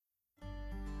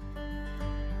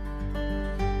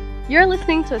You're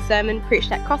listening to a sermon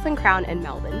preached at Cross and Crown in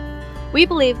Melbourne. We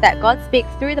believe that God speaks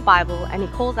through the Bible and He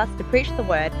calls us to preach the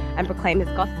Word and proclaim His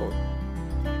gospel.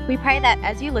 We pray that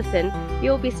as you listen,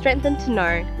 you will be strengthened to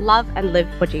know, love and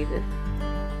live for Jesus.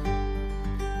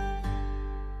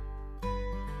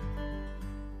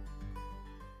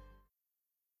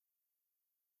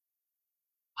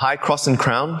 Hi, Cross and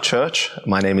Crown Church.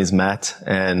 My name is Matt,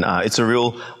 and it's a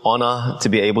real honor to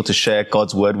be able to share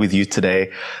God's Word with you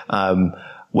today.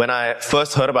 When I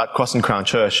first heard about Cross and Crown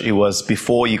Church, it was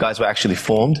before you guys were actually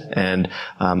formed, and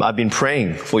I've been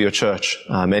praying for your church.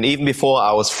 And even before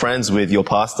I was friends with your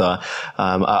pastor,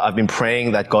 I've been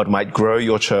praying that God might grow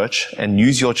your church and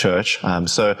use your church.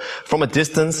 So from a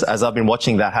distance, as I've been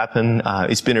watching that happen,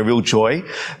 it's been a real joy.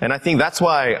 And I think that's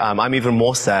why I'm even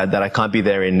more sad that I can't be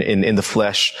there in the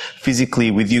flesh,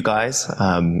 physically with you guys.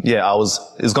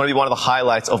 It's going to be one of the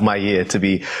highlights of my year to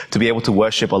be able to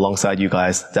worship alongside you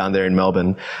guys down there in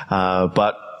Melbourne.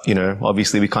 But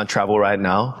obviously we can't travel right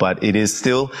now, but it is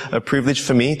still a privilege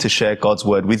for me to share God's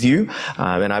Word with you.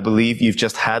 And I believe you've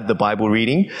just had the Bible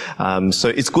reading. So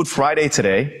it's Good Friday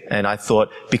today. And I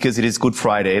thought, because it is Good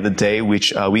Friday, the day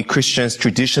which we Christians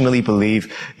traditionally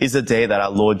believe is the day that our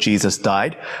Lord Jesus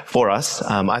died for us,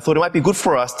 I thought it might be good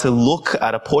for us to look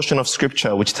at a portion of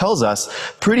Scripture which tells us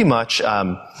pretty much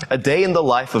a day in the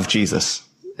life of Jesus.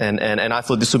 And I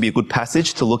thought this would be a good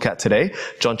passage to look at today,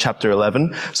 John chapter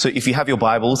 11. So if you have your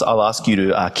Bibles, I'll ask you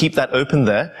to keep that open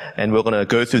there, and we're going to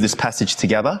go through this passage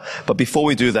together. But before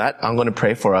we do that, I'm going to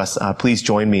pray for us. Please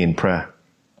join me in prayer.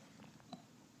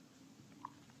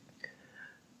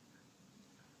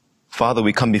 Father,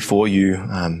 we come before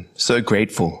you so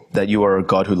grateful that you are a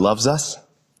God who loves us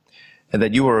and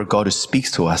that you are a God who speaks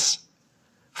to us.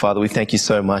 Father, we thank you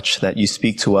so much that you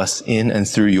speak to us in and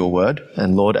through your word.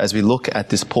 And Lord, as we look at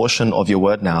this portion of your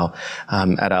word now,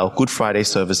 at our Good Friday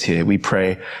service here, we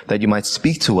pray that you might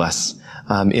speak to us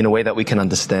in a way that we can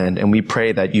understand. And we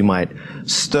pray that you might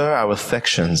stir our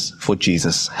affections for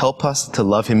Jesus. Help us to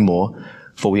love him more,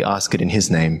 for we ask it in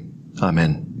his name.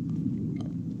 Amen.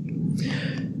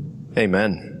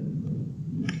 Amen.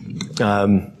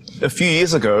 A few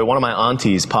years ago, one of my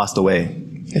aunties passed away.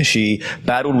 She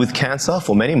battled with cancer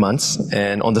for many months,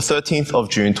 and on the 13th of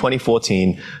June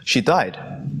 2014, she died.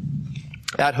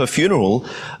 At her funeral,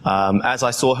 as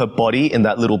I saw her body in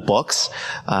that little box,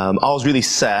 I was really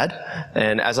sad,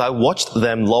 and as I watched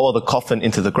them lower the coffin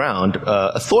into the ground,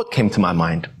 a thought came to my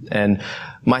mind. And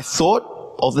my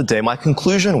thought of the day, my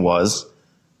conclusion was,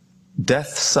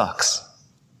 death sucks.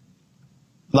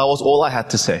 That was all I had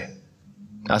to say.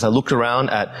 As I looked around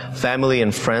at family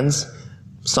and friends,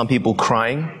 some people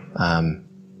crying,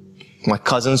 my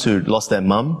cousins who lost their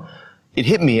mum, it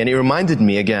hit me and it reminded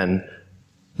me again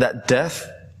that death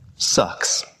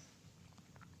sucks.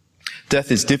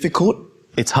 Death is difficult,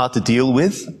 it's hard to deal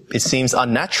with, it seems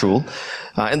unnatural,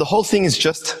 and the whole thing is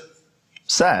just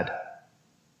sad.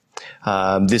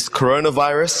 This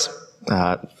coronavirus,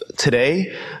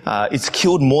 today, it's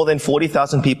killed more than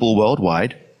 40,000 people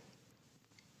worldwide,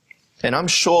 and I'm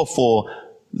sure for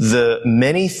the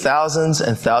many thousands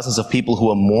and thousands of people who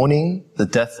are mourning the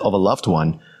death of a loved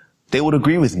one, they would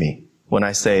agree with me when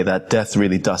I say that death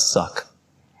really does suck.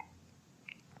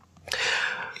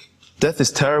 Death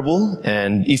is terrible,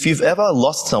 and if you've ever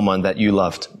lost someone that you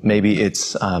loved, maybe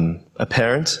it's a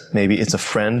parent, maybe it's a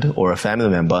friend or a family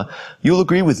member, you'll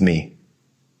agree with me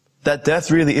that death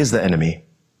really is the enemy,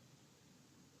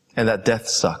 and that death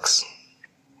sucks.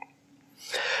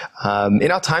 In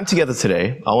our time together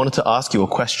today, I wanted to ask you a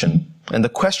question. And the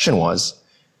question was,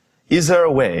 is there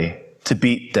a way to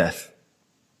beat death?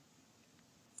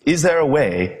 Is there a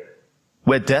way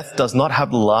where death does not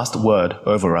have the last word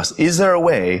over us? Is there a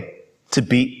way to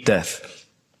beat death?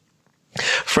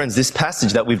 Friends, this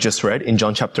passage that we've just read in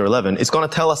John chapter 11 is going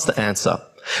to tell us the answer.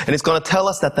 And it's going to tell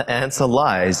us that the answer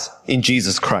lies in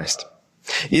Jesus Christ.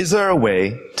 Is there a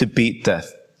way to beat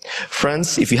death?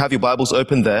 Friends, if you have your Bibles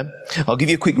open there, I'll give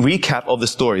you a quick recap of the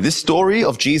story. This story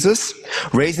of Jesus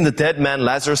raising the dead man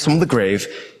Lazarus from the grave,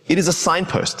 it is a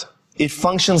signpost. It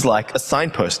functions like a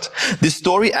signpost. This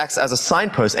story acts as a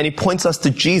signpost, and it points us to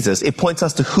Jesus. It points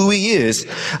us to who he is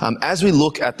as we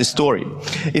look at this story.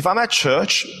 If I'm at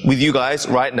church with you guys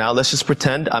right now, let's just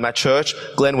pretend I'm at church,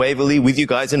 Glen Waverley, with you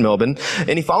guys in Melbourne,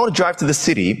 and if I want to drive to the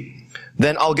city,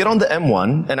 then I'll get on the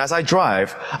M1, and as I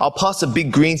drive, I'll pass a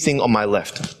big green thing on my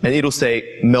left, and it'll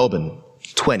say Melbourne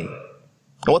 20. And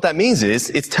what that means is,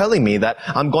 it's telling me that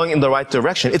I'm going in the right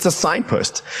direction. It's a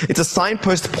signpost. It's a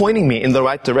signpost pointing me in the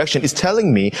right direction. It's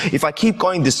telling me if I keep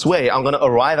going this way, I'm going to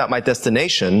arrive at my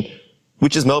destination,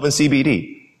 which is Melbourne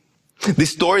CBD.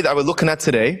 This story that we're looking at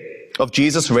today, of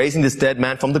Jesus raising this dead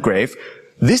man from the grave,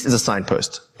 This is a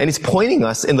signpost, and it's pointing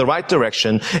us in the right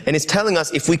direction, and it's telling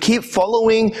us if we keep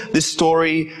following this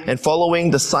story and following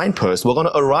the signpost, we're going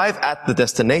to arrive at the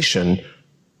destination,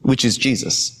 which is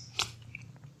Jesus.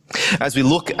 As we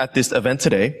look at this event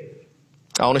today,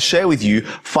 I want to share with you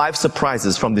 5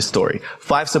 surprises from this story.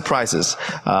 5 surprises.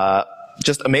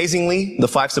 Just amazingly, the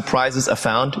 5 surprises are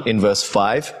found in verse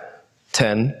 5,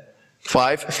 10,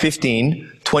 5,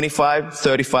 15, 25,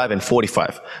 35, and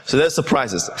 45. So there's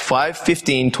surprises. 5,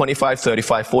 15, 25,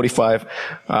 35, 45.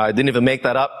 I didn't even make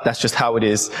that up. That's just how it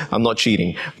is. I'm not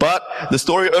cheating. But the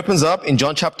story opens up in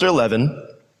John chapter 11,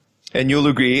 and you'll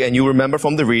agree, and you'll remember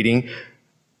from the reading,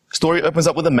 story opens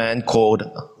up with a man called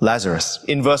Lazarus.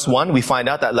 In verse 1, we find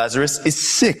out that Lazarus is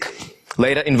sick.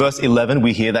 Later in verse 11,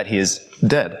 we hear that he is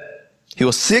dead. He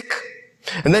was sick,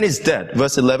 and then he's dead.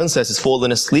 Verse 11 says he's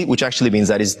fallen asleep, which actually means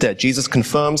that he's dead. Jesus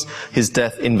confirms his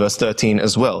death in verse 13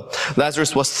 as well.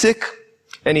 Lazarus was sick,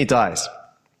 and he dies.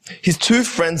 His two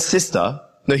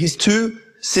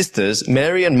sisters,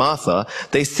 Mary and Martha,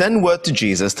 they send word to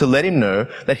Jesus to let him know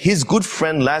that his good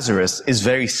friend Lazarus is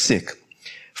very sick.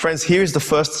 Friends, here is the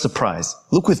first surprise.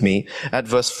 Look with me at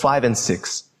verse 5 and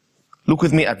 6. Look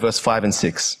with me at verse 5 and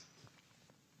 6.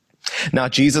 Now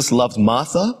Jesus loved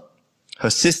Martha, her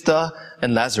sister,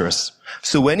 and Lazarus.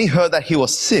 So when he heard that he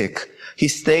was sick, he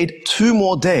stayed 2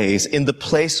 more days in the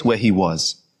place where he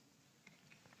was.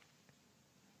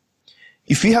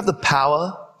 If you have the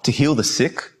power to heal the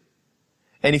sick,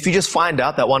 and if you just find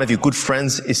out that one of your good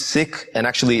friends is sick and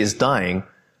actually is dying,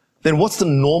 then what's the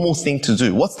normal thing to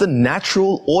do? What's the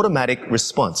natural, automatic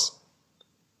response?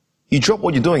 You drop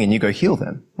what you're doing and you go heal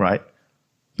them, right?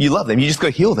 You love them, you just go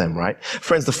heal them, right?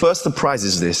 Friends, the first surprise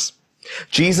is this.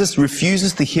 Jesus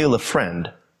refuses to heal a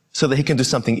friend so that he can do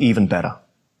something even better.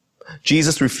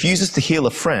 Jesus refuses to heal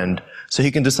a friend so he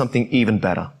can do something even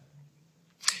better.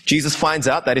 Jesus finds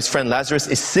out that his friend Lazarus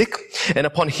is sick, and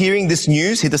upon hearing this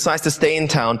news, he decides to stay in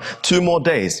town 2 more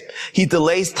days. He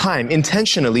delays time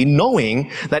intentionally,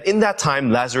 knowing that in that time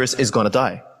Lazarus is going to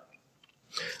die.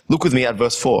 Look with me at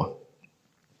verse 4.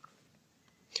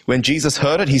 When Jesus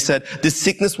heard it, he said, "This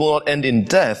sickness will not end in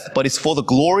death, but is for the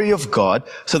glory of God,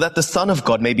 so that the Son of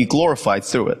God may be glorified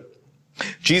through it."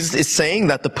 Jesus is saying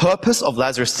that the purpose of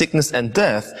Lazarus' sickness and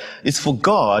death is for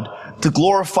God to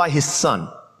glorify his Son.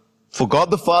 For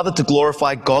God the Father to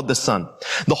glorify God the Son.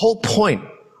 The whole point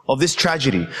of this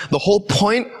tragedy, the whole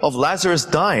point of Lazarus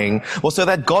dying was so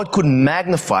that God could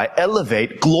magnify,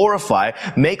 elevate, glorify,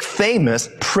 make famous,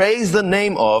 praise the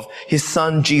name of his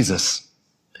Son Jesus.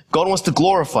 God wants to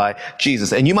glorify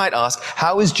Jesus. And you might ask,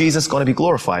 how is Jesus going to be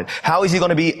glorified? How is he going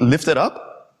to be lifted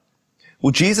up?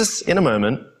 Well, Jesus, in a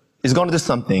moment, is going to do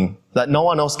something that no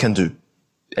one else can do.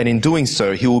 And in doing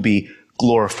so, he will be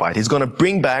glorified. He's going to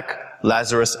bring back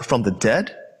Lazarus from the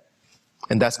dead,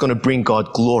 and that's going to bring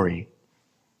God glory.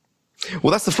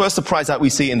 Well, that's the first surprise that we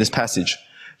see in this passage.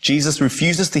 Jesus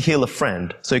refuses to heal a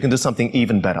friend so he can do something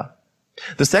even better.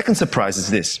 The second surprise is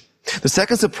this. The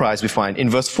second surprise we find in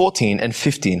verse 14 and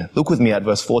 15. Look with me at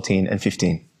verse 14 and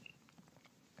 15.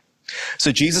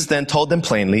 So Jesus then told them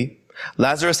plainly,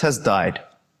 "Lazarus has died.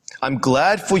 I'm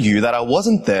glad for you that I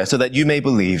wasn't there so that you may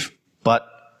believe, but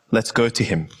let's go to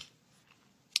him."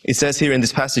 It says here in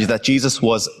this passage that Jesus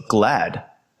was glad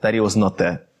that he was not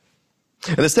there.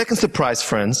 And the second surprise,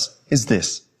 friends, is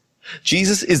this.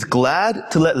 Jesus is glad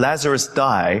to let Lazarus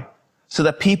die so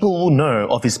that people will know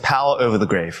of his power over the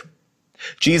grave.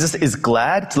 Jesus is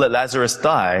glad to let Lazarus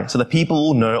die so that people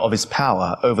will know of his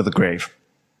power over the grave.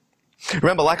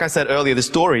 Remember, like I said earlier, the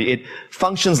story, it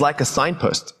functions like a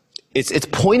signpost. It's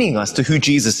pointing us to who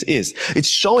Jesus is. It's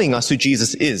showing us who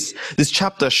Jesus is. This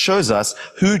chapter shows us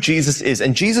who Jesus is.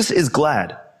 And Jesus is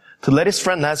glad to let his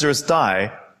friend Lazarus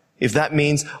die if that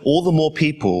means all the more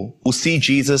people will see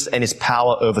Jesus and his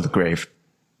power over the grave.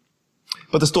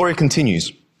 But the story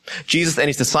continues. Jesus and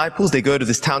his disciples, they go to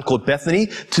this town called Bethany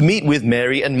to meet with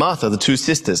Mary and Martha, the 2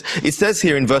 sisters. It says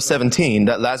here in verse 17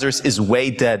 that Lazarus is way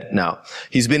dead now.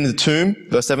 He's been in the tomb,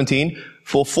 verse 17,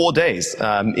 for 4 days.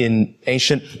 In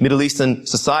ancient Middle Eastern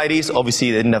societies,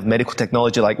 obviously they didn't have medical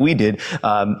technology like we did.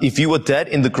 If you were dead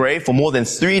in the grave for more than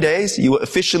 3 days, you were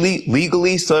officially,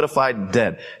 legally certified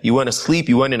dead. You weren't asleep,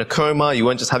 you weren't in a coma, you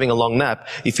weren't just having a long nap.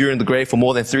 If you're in the grave for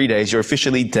more than 3 days, you're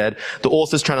officially dead. The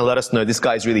author's trying to let us know this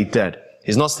guy is really dead.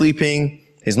 He's not sleeping,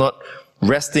 he's not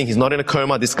resting, he's not in a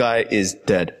coma, this guy is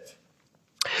dead.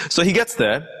 So he gets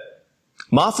there,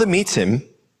 Martha meets him,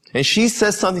 and she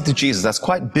says something to Jesus that's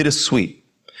quite bittersweet.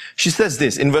 She says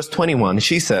this, in verse 21,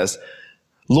 she says,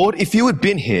 "Lord, if you had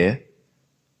been here,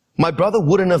 my brother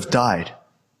wouldn't have died."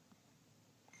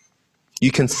 You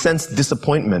can sense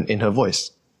disappointment in her voice.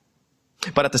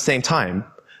 But at the same time,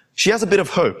 She has a bit of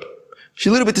hope. She's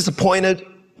a little bit disappointed,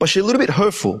 but she's a little bit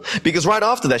hopeful. Because right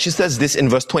after that, she says this in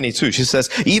verse 22. She says,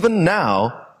 even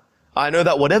now, I know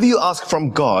that whatever you ask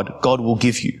from God, God will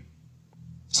give you.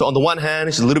 So on the one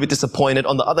hand, she's a little bit disappointed.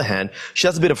 On the other hand, she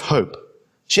has a bit of hope.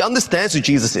 She understands who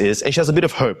Jesus is, and she has a bit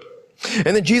of hope.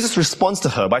 And then Jesus responds to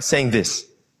her by saying this,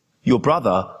 your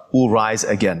brother will rise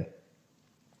again.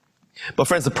 But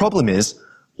friends, the problem is,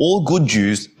 all good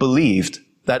Jews believed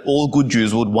that all good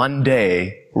Jews would one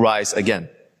day rise again.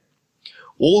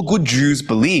 All good Jews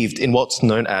believed in what's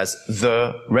known as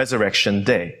the resurrection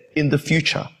day, in the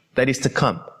future, that is to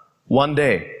come. One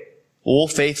day, all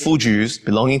faithful Jews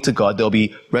belonging to God, they'll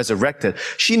be resurrected.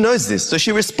 She knows this, so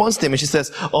she responds to him and she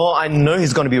says, oh, I know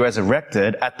he's going to be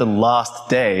resurrected at the last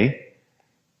day.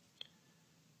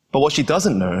 But what she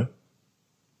doesn't know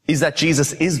is that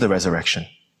Jesus is the resurrection.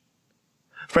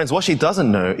 Friends, what she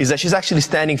doesn't know is that she's actually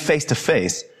standing face to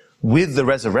face with the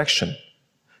resurrection.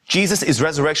 Jesus is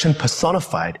resurrection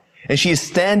personified, and she is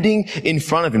standing in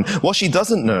front of him. What she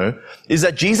doesn't know is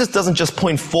that Jesus doesn't just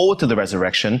point forward to the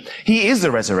resurrection. He is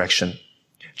the resurrection.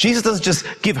 Jesus doesn't just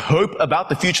give hope about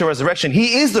the future resurrection.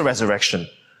 He is the resurrection.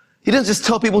 He doesn't just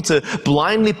tell people to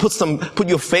blindly put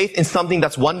your faith in something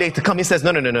that's one day to come. He says,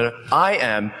 no. I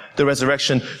am the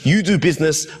resurrection. You do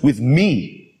business with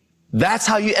me. That's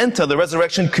how you enter the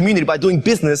resurrection community, by doing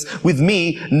business with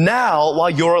me now while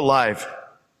you're alive.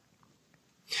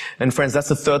 And friends, that's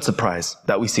the third surprise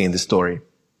that we see in this story.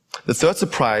 The third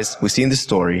surprise we see in this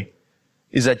story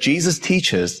is that Jesus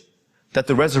teaches that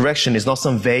the resurrection is not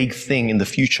some vague thing in the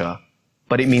future,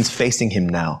 but it means facing him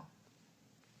now.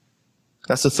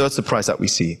 That's the third surprise that we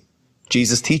see.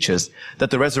 Jesus teaches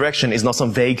that the resurrection is not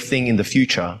some vague thing in the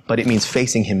future, but it means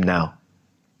facing him now.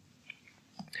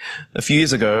 A few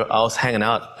years ago, I was hanging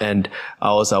out and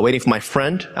I was waiting for my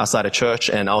friend outside a church,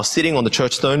 and I was sitting on the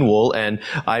church stone wall, and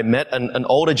I met an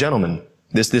older gentleman,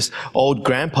 this old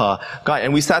grandpa guy,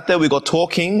 and we sat there, we got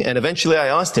talking, and eventually I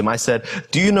asked him, I said,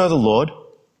 do you know the Lord?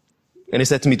 And he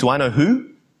said to me, do I know who?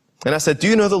 And I said, do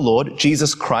you know the Lord,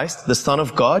 Jesus Christ, the Son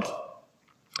of God?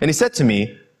 And he said to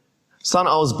me, son,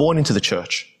 I was born into the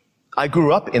church. I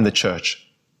grew up in the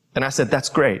church. And I said, that's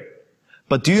great.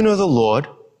 But do you know the Lord?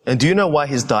 And do you know why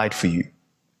he's died for you?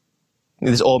 And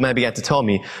this old man began to tell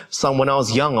me, son, when I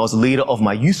was young, I was the leader of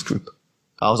my youth group.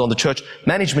 I was on the church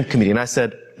management committee. And I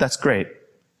said, that's great.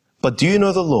 But do you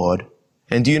know the Lord?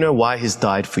 And do you know why he's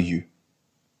died for you?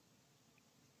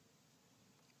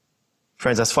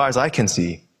 Friends, as far as I can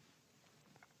see,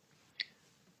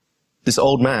 this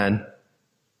old man,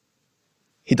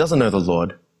 he doesn't know the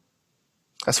Lord.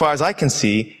 As far as I can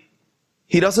see,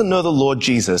 he doesn't know the Lord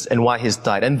Jesus and why he's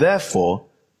died. And therefore,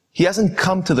 he hasn't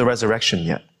come to the resurrection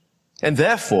yet. And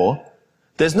therefore,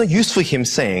 there's no use for him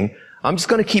saying, I'm just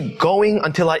going to keep going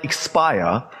until I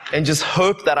expire and just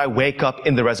hope that I wake up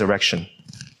in the resurrection.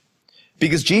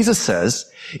 Because Jesus says,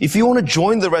 if you want to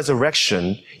join the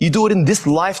resurrection, you do it in this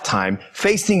lifetime,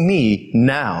 facing me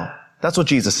now. That's what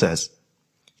Jesus says.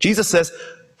 Jesus says,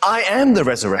 I am the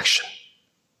resurrection.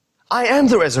 I am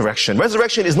the resurrection.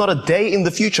 Resurrection is not a day in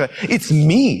the future. It's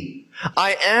me.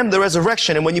 I am the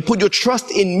resurrection. And when you put your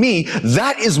trust in me,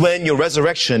 that is when your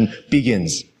resurrection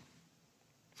begins.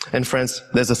 And friends,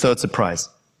 there's a third surprise.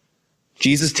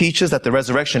 Jesus teaches that the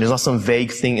resurrection is not some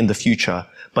vague thing in the future,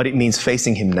 but it means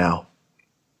facing him now.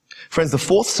 Friends, the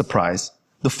fourth surprise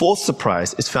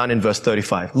is found in verse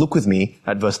 35. Look with me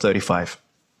at verse 35.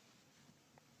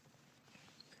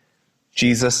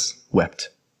 Jesus wept.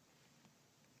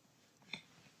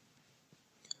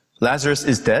 Lazarus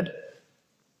is dead.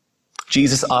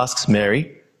 Jesus asks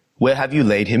Mary, where have you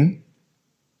laid him?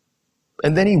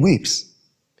 And then he weeps.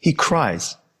 He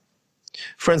cries.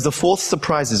 Friends, the fourth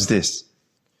surprise is this.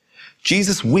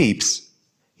 Jesus weeps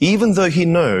even though he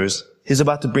knows he's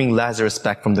about to bring Lazarus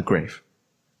back from the grave.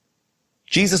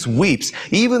 Jesus weeps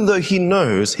even though he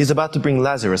knows he's about to bring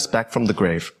Lazarus back from the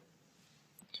grave.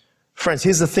 Friends,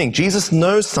 here's the thing. Jesus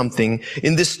knows something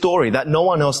in this story that no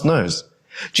one else knows.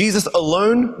 Jesus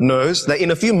alone knows that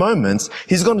in a few moments,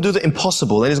 he's going to do the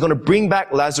impossible and he's going to bring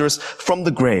back Lazarus from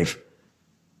the grave.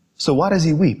 So why does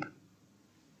he weep?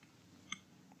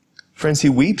 Friends, he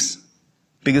weeps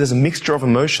because there's a mixture of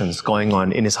emotions going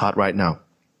on in his heart right now.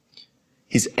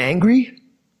 He's angry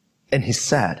and he's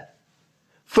sad.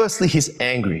 Firstly, he's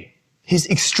angry. He's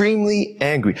extremely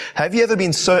angry. Have you ever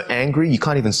been so angry you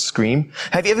can't even scream?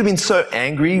 Have you ever been so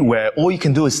angry where all you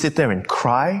can do is sit there and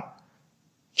cry?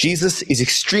 Jesus is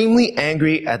extremely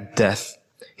angry at death.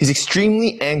 He's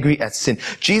extremely angry at sin.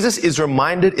 Jesus is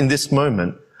reminded in this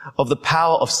moment of the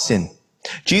power of sin.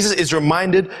 Jesus is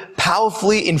reminded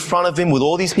powerfully in front of him with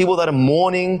all these people that are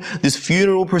mourning, these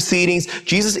funeral proceedings.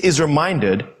 Jesus is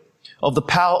reminded of the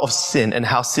power of sin and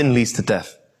how sin leads to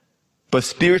death. Both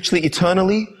spiritually,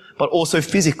 eternally, but also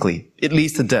physically, it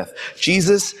leads to death.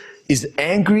 Jesus is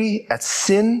angry at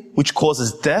sin, which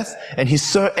causes death, and he's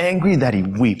so angry that he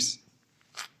weeps.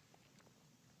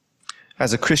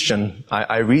 As a Christian,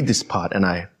 I read this part and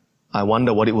I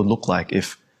wonder what it would look like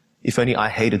if only I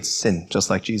hated sin just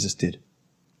like Jesus did.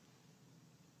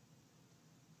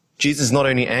 Jesus is not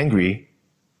only angry,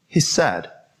 he's sad.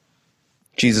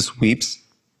 Jesus weeps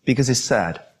because he's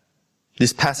sad.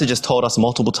 This passage has told us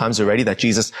multiple times already that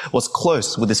Jesus was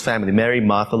close with his family, Mary,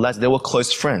 Martha, Lazarus. They were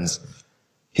close friends.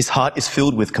 His heart is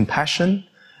filled with compassion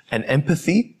and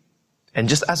empathy, and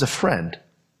just as a friend,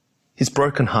 he's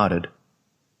brokenhearted.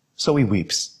 So he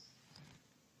weeps.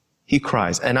 He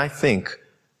cries. And I think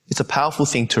it's a powerful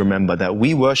thing to remember that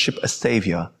we worship a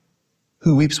Savior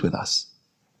who weeps with us.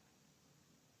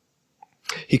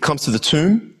 He comes to the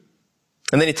tomb,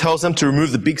 and then he tells them to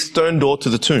remove the big stone door to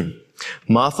the tomb.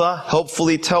 Martha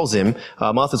helpfully tells him,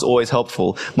 Martha's always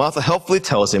helpful, Martha helpfully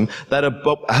tells him that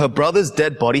her brother's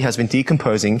dead body has been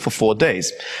decomposing for 4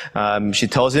 days. She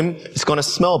tells him it's going to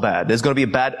smell bad. There's going to be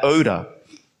a bad odor.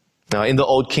 Now, in the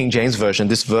old King James Version,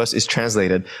 this verse is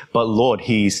translated, but Lord,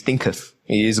 he stinketh.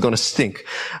 He is going to stink.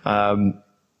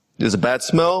 There's a bad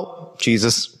smell.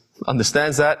 Jesus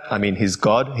understands that. I mean, he's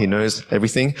God. He knows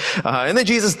everything. And then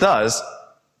Jesus does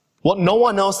what no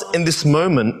one else in this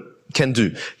moment can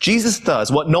do. Jesus does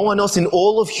what no one else in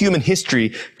all of human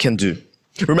history can do.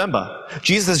 Remember,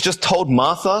 Jesus has just told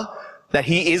Martha that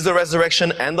he is the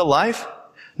resurrection and the life.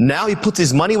 Now he puts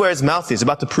his money where his mouth is,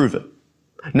 about to prove it.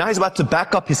 Now he's about to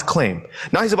back up his claim.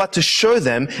 Now he's about to show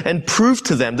them and prove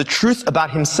to them the truth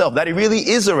about himself, that he really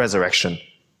is a resurrection.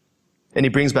 And he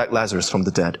brings back Lazarus from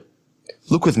the dead.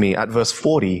 Look with me at verse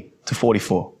 40 to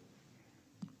 44.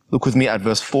 Look with me at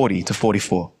verse 40 to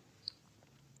 44.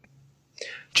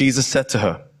 Jesus said to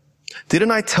her,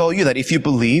 "Didn't I tell you that if you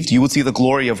believed, you would see the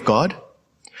glory of God?"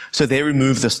 So they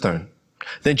removed the stone.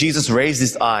 Then Jesus raised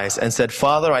his eyes and said,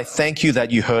 "Father, I thank you that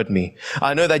you heard me.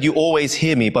 I know that you always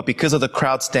hear me, but because of the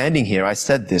crowd standing here, I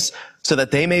said this, so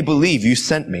that they may believe you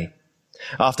sent me."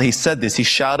 After he said this, he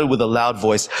shouted with a loud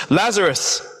voice,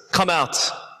 "Lazarus, come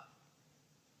out!"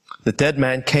 The dead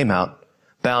man came out,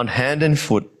 bound hand and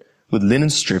foot with linen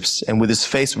strips, and with his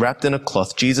face wrapped in a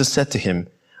cloth. Jesus said to him,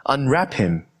 "Unwrap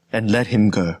him and let him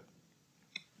go."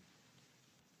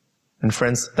 And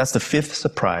friends, that's the fifth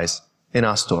surprise in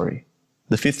our story.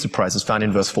 The fifth surprise is found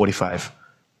in verse 45.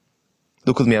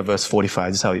 Look with me at verse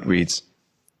 45. This is how it reads.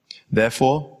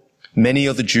 Therefore, many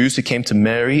of the Jews who came to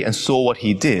Mary and saw what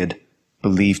he did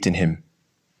believed in him.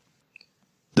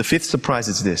 The fifth surprise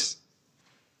is this.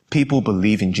 People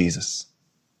believe in Jesus.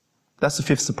 That's the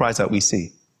fifth surprise that we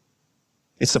see.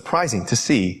 It's surprising to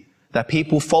see that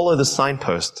people follow the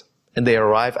signpost and they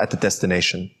arrive at the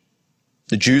destination.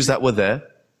 The Jews that were there,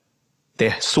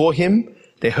 they saw him,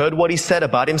 they heard what he said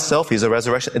about himself, he's a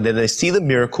resurrection, and then they see the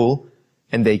miracle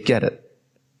and they get it.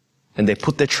 And they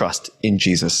put their trust in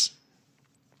Jesus.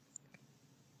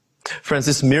 Friends,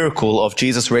 this miracle of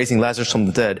Jesus raising Lazarus from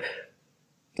the dead,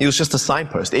 it was just a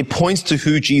signpost. It points to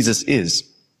who Jesus is.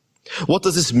 What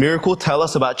does this miracle tell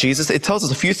us about Jesus? It tells us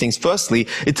a few things. Firstly,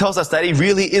 it tells us that he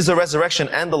really is the resurrection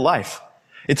and the life.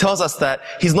 It tells us that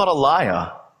he's not a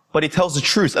liar, but he tells the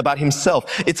truth about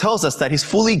himself. It tells us that he's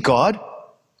fully God,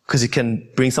 because he can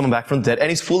bring someone back from the dead, and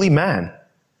he's fully man.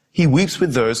 He weeps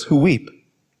with those who weep.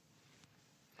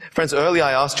 Friends, earlier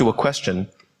I asked you a question.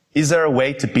 Is there a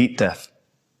way to beat death?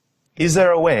 Is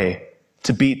there a way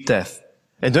to beat death?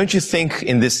 And don't you think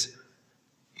in this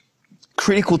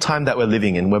critical time that we're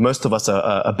living in, where most of us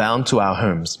are bound to our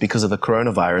homes because of the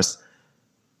coronavirus,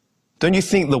 don't you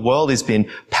think the world has been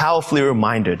powerfully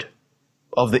reminded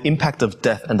of the impact of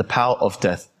death and the power of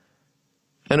death?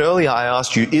 And earlier I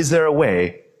asked you, is there a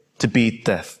way to beat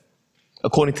death?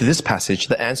 According to this passage,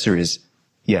 the answer is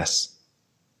yes.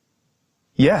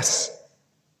 Yes.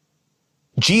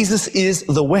 Jesus is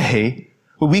the way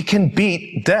where we can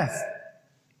beat death.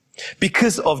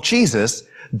 Because of Jesus,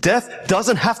 death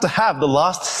doesn't have to have the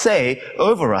last say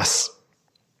over us.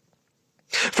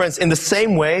 Friends, in the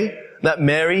same way that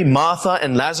Mary, Martha,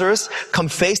 and Lazarus come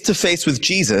face to face with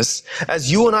Jesus,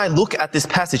 as you and I look at this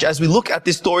passage, as we look at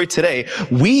this story today,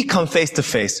 we come face to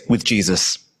face with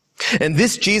Jesus. And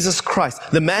this Jesus Christ,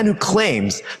 the man who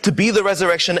claims to be the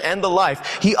resurrection and the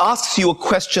life, he asks you a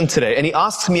question today, and he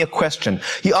asks me a question.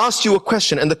 He asks you a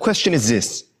question, and the question is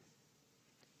this.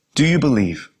 Do you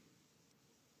believe?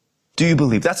 Do you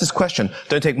believe? That's his question.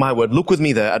 Don't take my word. Look with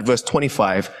me there at verse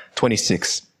 25,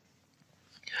 26.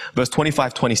 Verse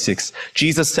 25, 26.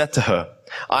 Jesus said to her,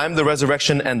 "I am the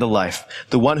resurrection and the life.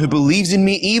 The one who believes in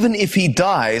me, even if he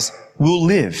dies, will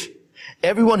live.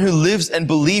 Everyone who lives and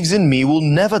believes in me will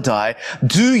never die.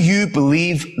 Do you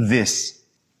believe this?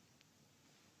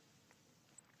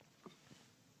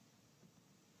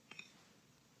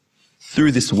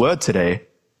 Through this word today,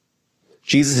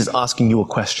 Jesus is asking you a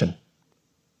question.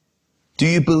 Do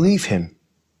you believe him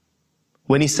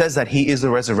when he says that he is the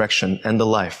resurrection and the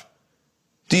life?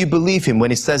 Do you believe him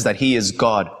when he says that he is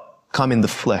God, come in the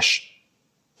flesh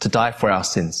to die for our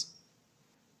sins?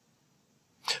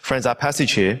 Friends, our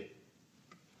passage here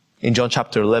in John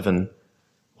chapter 11,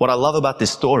 what I love about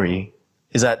this story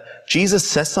is that Jesus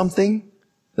says something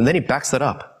and then he backs it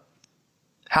up.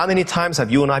 How many times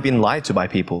have you and I been lied to by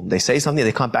people? They say something,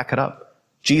 they can't back it up.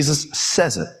 Jesus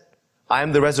says it. I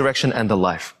am the resurrection and the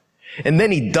life. And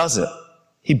then he does it.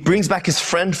 He brings back his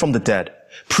friend from the dead,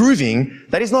 proving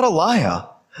that he's not a liar,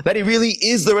 that he really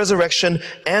is the resurrection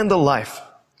and the life.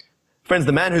 Friends,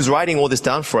 the man who's writing all this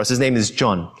down for us, his name is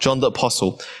John the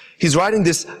Apostle. He's writing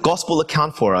this gospel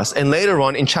account for us, and later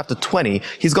on in chapter 20,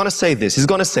 he's going to say this. He's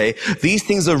going to say, these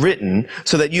things are written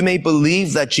so that you may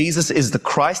believe that Jesus is the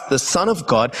Christ, the Son of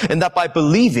God, and that by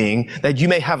believing that you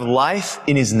may have life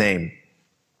in his name.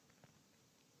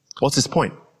 What's his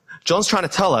point? John's trying to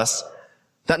tell us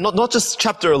that not just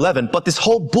chapter 11, but this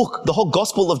whole book, the whole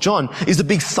gospel of John, is a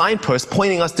big signpost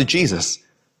pointing us to Jesus.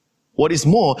 What is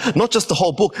more, not just the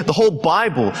whole book, the whole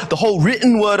Bible, the whole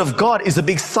written word of God is a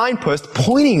big signpost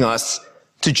pointing us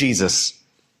to Jesus.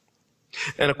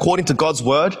 And according to God's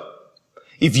word,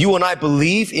 if you and I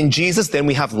believe in Jesus, then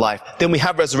we have life, then we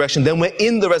have resurrection, then we're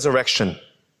in the resurrection.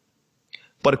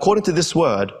 But according to this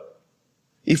word,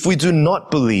 if we do not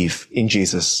believe in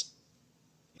Jesus,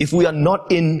 if we are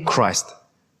not in Christ,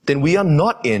 then we are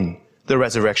not in the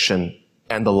resurrection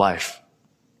and the life.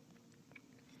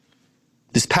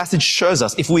 This passage shows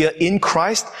us if we are in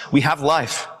Christ, we have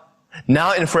life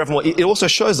now and forevermore. It also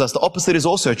shows us the opposite is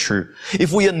also true.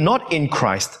 If we are not in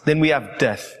Christ, then we have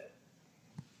death.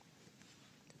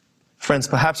 Friends,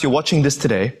 perhaps you're watching this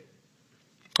today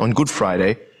on Good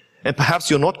Friday, and perhaps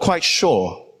you're not quite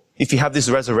sure if you have this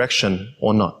resurrection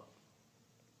or not.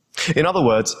 In other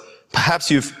words,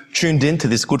 perhaps you've tuned into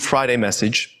this Good Friday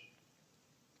message,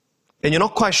 and you're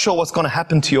not quite sure what's going to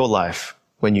happen to your life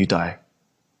when you die.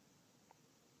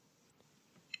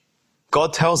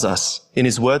 God tells us in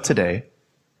his word today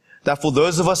that for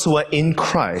those of us who are in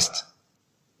Christ,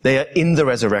 they are in the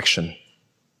resurrection.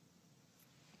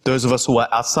 Those of us who are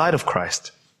outside of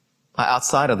Christ are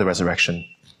outside of the resurrection.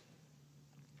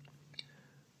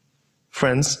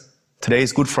 Friends, today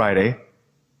is Good Friday,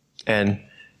 and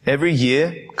every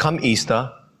year, come Easter,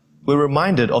 we're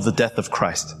reminded of the death of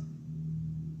Christ.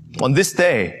 On this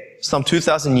day, some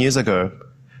 2,000 years ago,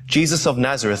 Jesus of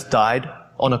Nazareth died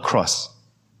on a cross.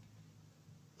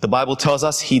 The Bible tells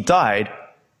us he died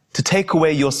to take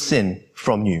away your sin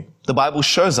from you. The Bible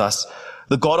shows us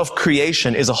the God of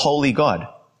creation is a holy God.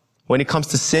 When it comes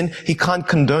to sin, he can't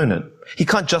condone it. He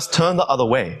can't just turn the other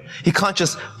way. He can't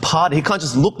just pardon. He can't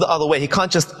just look the other way. He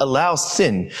can't just allow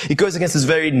sin. It goes against his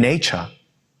very nature.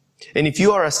 And if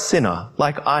you are a sinner,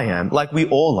 like I am, like we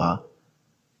all are,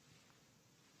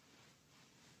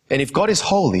 and if God is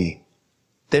holy,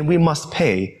 then we must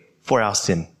pay for our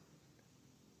sin.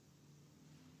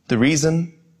 The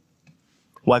reason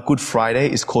why Good Friday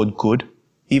is called good,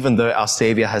 even though our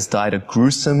Savior has died a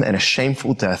gruesome and a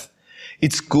shameful death,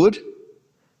 it's good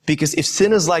because if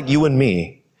sinners like you and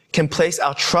me can place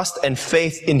our trust and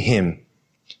faith in him,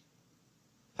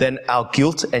 then our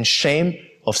guilt and shame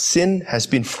of sin has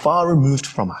been far removed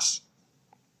from us.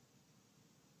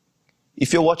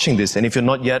 If you're watching this and if you're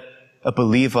not yet a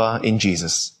believer in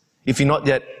Jesus, if you're not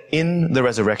yet in the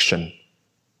resurrection,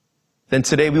 then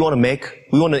today we want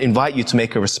to invite you to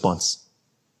make a response.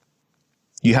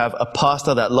 You have a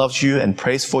pastor that loves you and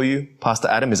prays for you. Pastor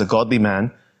Adam is a godly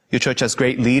man. Your church has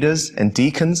great leaders and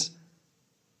deacons.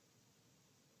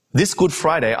 This Good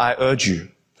Friday, I urge you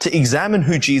to examine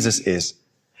who Jesus is.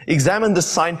 Examine the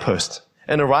signpost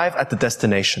and arrive at the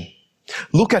destination.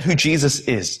 Look at who Jesus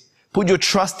is. Put your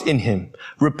trust in him.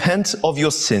 Repent of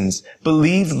your sins.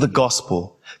 Believe the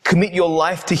gospel. Commit your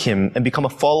life to him and become a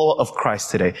follower of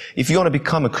Christ today. If you want to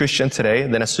become a Christian today,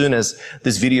 then as soon as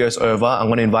this video is over, I'm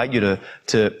going to invite you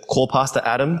to call Pastor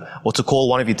Adam or to call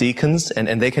one of your deacons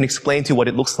and they can explain to you what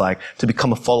it looks like to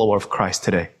become a follower of Christ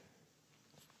today.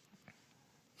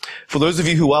 For those of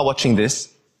you who are watching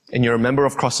this and you're a member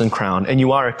of Cross and Crown and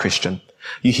you are a Christian,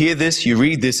 you hear this, you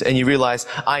read this and you realize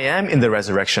I am in the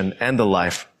resurrection and the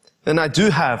life. Then I do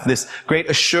have this great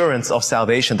assurance of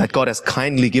salvation that God has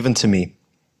kindly given to me.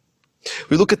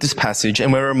 We look at this passage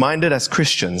and we're reminded as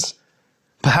Christians,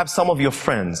 perhaps some of your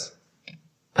friends,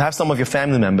 perhaps some of your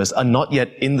family members are not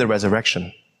yet in the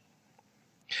resurrection.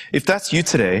 If that's you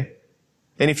today,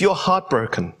 and if you're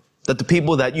heartbroken that the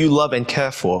people that you love and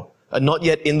care for are not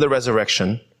yet in the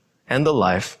resurrection and the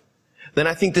life, then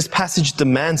I think this passage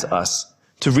demands us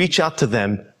to reach out to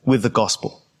them with the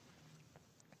gospel.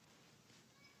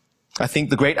 I think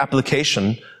the great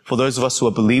application for those of us who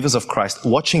are believers of Christ,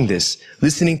 watching this,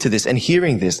 listening to this, and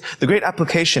hearing this, the great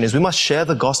application is we must share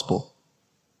the gospel.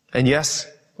 And yes,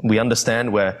 we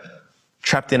understand we're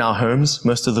trapped in our homes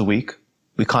most of the week.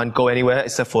 We can't go anywhere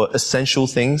except for essential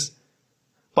things.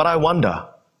 But I wonder,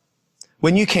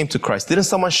 when you came to Christ, didn't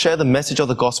someone share the message of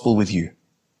the gospel with you?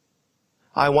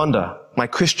 I wonder, my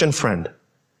Christian friend,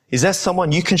 is there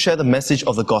someone you can share the message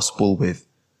of the gospel with?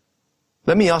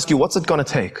 Let me ask you, what's it going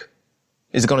to take?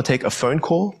 Is it going to take a phone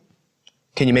call?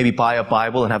 Can you maybe buy a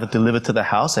Bible and have it delivered to the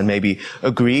house and maybe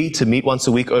agree to meet once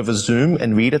a week over Zoom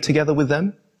and read it together with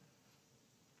them?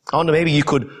 I wonder, maybe you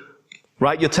could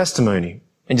write your testimony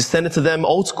and just send it to them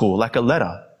old school, like a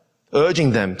letter,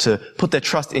 urging them to put their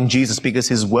trust in Jesus because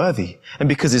He's worthy and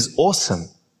because He's awesome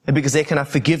and because they can have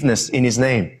forgiveness in His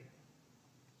name.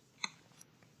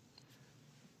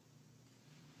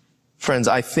 Friends,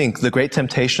 I think the great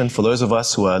temptation for those of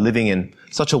us who are living in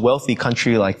such a wealthy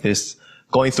country like this,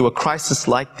 going through a crisis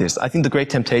like this, I think the great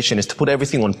temptation is to put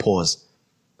everything on pause.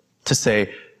 To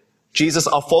say, Jesus,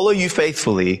 I'll follow you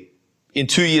faithfully in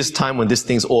 2 years' time when this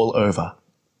thing's all over.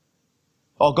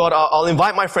 Oh God, I'll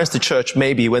invite my friends to church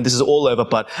maybe when this is all over,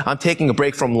 but I'm taking a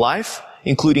break from life,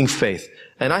 including faith.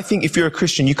 And I think if you're a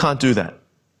Christian, you can't do that.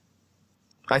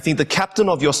 I think the captain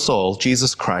of your soul,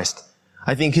 Jesus Christ,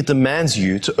 I think He demands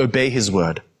you to obey His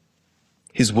word.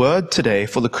 His word today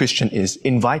for the Christian is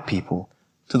invite people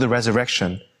to the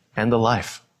resurrection and the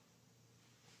life.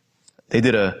 They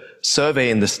did a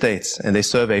survey in the States and they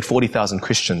surveyed 40,000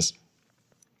 Christians.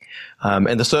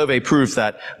 And the survey proved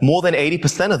that more than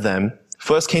 80% of them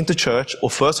first came to church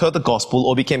or first heard the gospel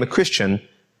or became a Christian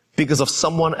because of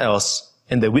someone else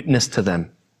and their witness to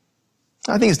them.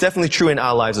 I think it's definitely true in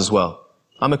our lives as well.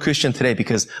 I'm a Christian today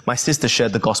because my sister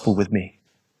shared the gospel with me.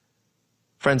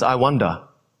 Friends, I wonder,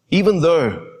 even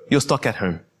though you're stuck at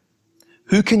home,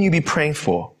 who can you be praying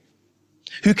for?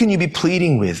 Who can you be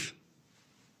pleading with?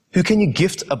 Who can you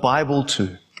gift a Bible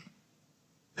to?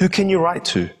 Who can you write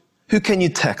to? Who can you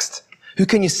text? Who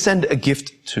can you send a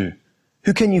gift to?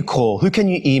 Who can you call? Who can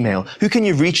you email? Who can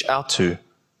you reach out to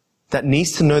that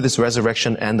needs to know this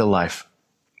resurrection and the life?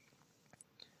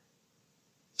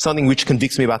 Something which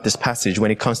convicts me about this passage when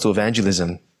it comes to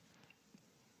evangelism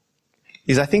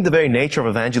is I think the very nature of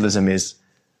evangelism is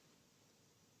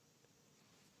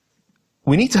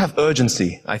we need to have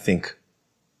urgency, I think.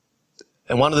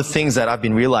 And one of the things that I've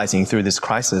been realizing through this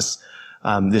crisis,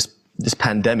 this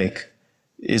pandemic,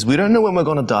 is we don't know when we're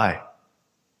going to die.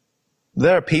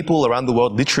 There are people around the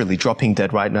world literally dropping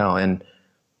dead right now, and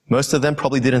most of them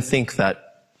probably didn't think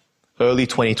that early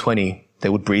 2020 they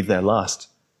would breathe their last.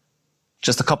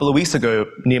 Just a couple of weeks ago,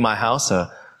 near my house,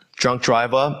 a drunk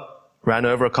driver ran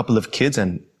over a couple of kids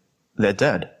and they're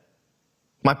dead.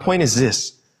 My point is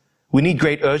this. We need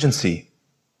great urgency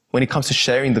when it comes to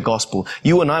sharing the gospel.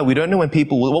 You and I, we don't know when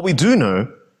people will. What we do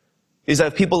know is that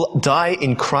if people die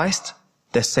in Christ,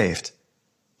 they're saved.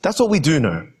 That's what we do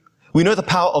know. We know the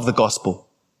power of the gospel.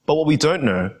 But what we don't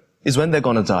know is when they're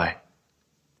going to die.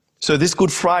 So this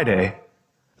Good Friday,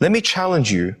 let me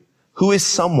challenge you. Who is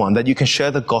someone that you can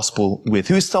share the gospel with?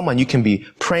 Who is someone you can be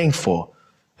praying for?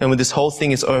 And when this whole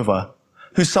thing is over,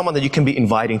 who's someone that you can be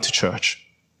inviting to church?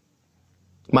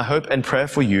 My hope and prayer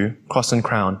for you, Cross and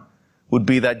Crown, would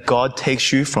be that God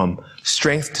takes you from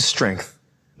strength to strength.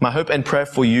 My hope and prayer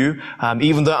for you,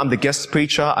 even though I'm the guest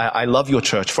preacher, I love your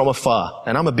church from afar,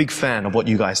 and I'm a big fan of what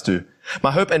you guys do.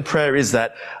 My hope and prayer is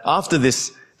that after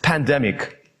this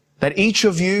pandemic, that each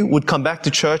of you would come back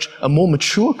to church a more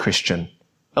mature Christian,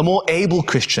 a more able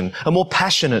Christian, a more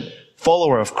passionate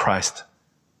follower of Christ.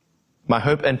 My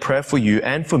hope and prayer for you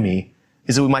and for me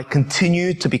is that we might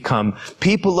continue to become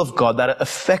people of God that are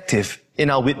effective in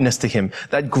our witness to Him,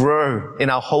 that grow in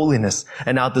our holiness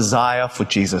and our desire for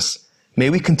Jesus. May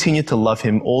we continue to love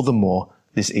Him all the more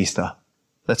this Easter.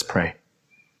 Let's pray.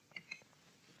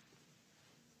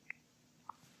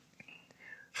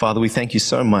 Father, we thank you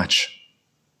so much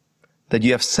that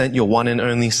you have sent your one and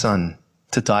only Son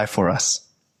to die for us.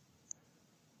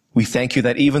 We thank you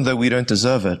that even though we don't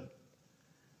deserve it,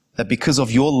 that because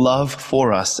of your love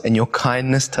for us and your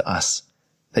kindness to us,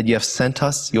 that you have sent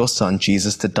us your Son,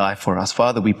 Jesus, to die for us.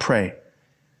 Father, we pray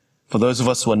for those of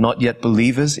us who are not yet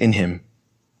believers in Him,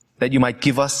 that you might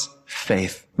give us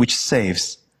faith which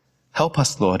saves. Help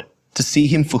us, Lord, to see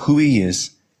Him for who He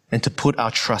is and to put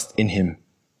our trust in Him.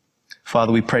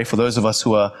 Father, we pray for those of us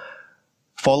who are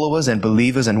followers and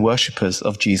believers and worshippers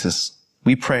of Jesus.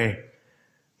 We pray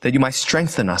that you might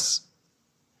strengthen us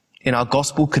in our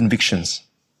gospel convictions.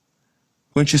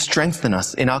 Won't you strengthen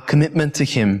us in our commitment to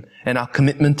him and our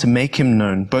commitment to make him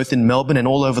known, both in Melbourne and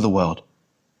all over the world.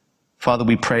 Father,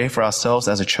 we pray for ourselves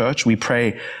as a church. We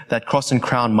pray that Cross and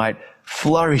Crown might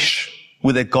flourish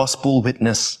with a gospel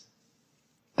witness,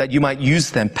 that you might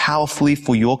use them powerfully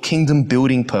for your kingdom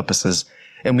building purposes.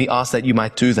 And we ask that you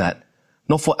might do that,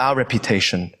 not for our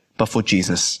reputation, but for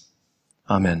Jesus.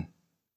 Amen.